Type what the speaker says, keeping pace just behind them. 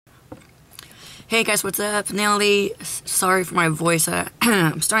Hey guys, what's up? Nelly. Sorry for my voice.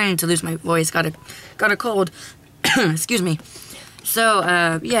 I'm starting to lose my voice. Got a cold. Excuse me. So,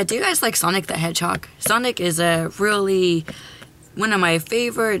 yeah, do you guys like Sonic the Hedgehog? Sonic is really one of my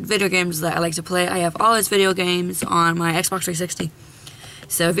favorite video games that I like to play. I have all his video games on my Xbox 360.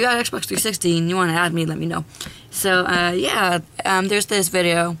 So if you got Xbox 360 and you want to add me, let me know. So, yeah, there's this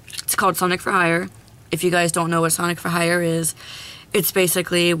video. It's called Sonic for Hire. If you guys don't know what Sonic for Hire is, it's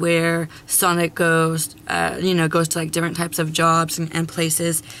basically where Sonic goes to like different types of jobs and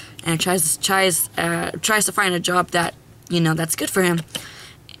places, and tries to find a job that that's good for him.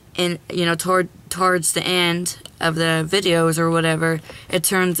 And towards the end of the videos or whatever, it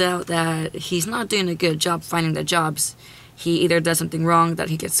turns out that he's not doing a good job finding the jobs. He either does something wrong, that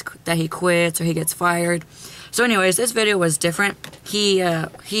he quits, or he gets fired. So, anyways, this video was different. He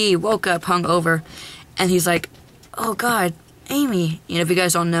woke up hungover, and he's like, "Oh God, Amy." If you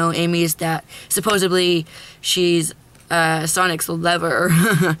guys don't know, Amy is that supposedly she's Sonic's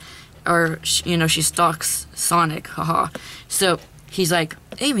lover, or she stalks Sonic, haha. So he's like,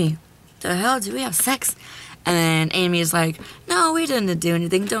 "Amy, the hell, did we have sex?" And then Amy's like, "No, we didn't do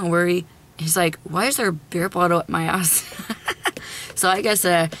anything, don't worry." He's like, "Why is there a beer bottle at my ass?" So I guess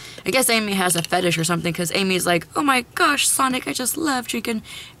Amy has a fetish or something, because Amy's like, "Oh my gosh, Sonic, I just love drinking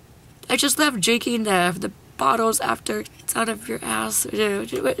the bottles after it's out of your ass."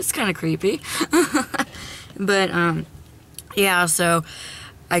 It's kind of creepy. But yeah, so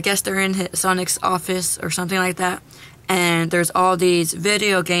I guess they're in Sonic's office or something like that, and there's all these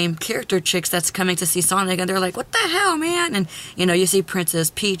video game character chicks that's coming to see Sonic, and they're like, "What the hell, man?" And you see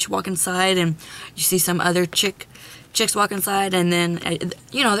Princess Peach walk inside, and you see some other chicks walk inside, and then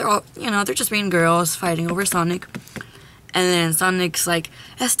they're all they're just being girls fighting over Sonic. And then Sonic's like,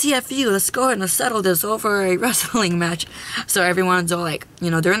 "STFU, let's go ahead and settle this over a wrestling match." So everyone's all like,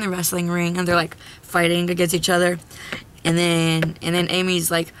 they're in the wrestling ring, and they're like fighting against each other. And then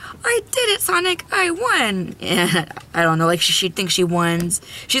Amy's like, "I did it, Sonic, I won." And I don't know, like she thinks she won.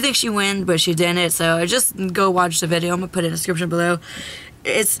 She thinks she won, but she didn't. So just go watch the video. I'm gonna put it in the description below.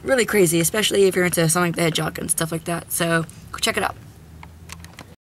 It's really crazy, especially if you're into Sonic the Hedgehog and stuff like that. So go check it out.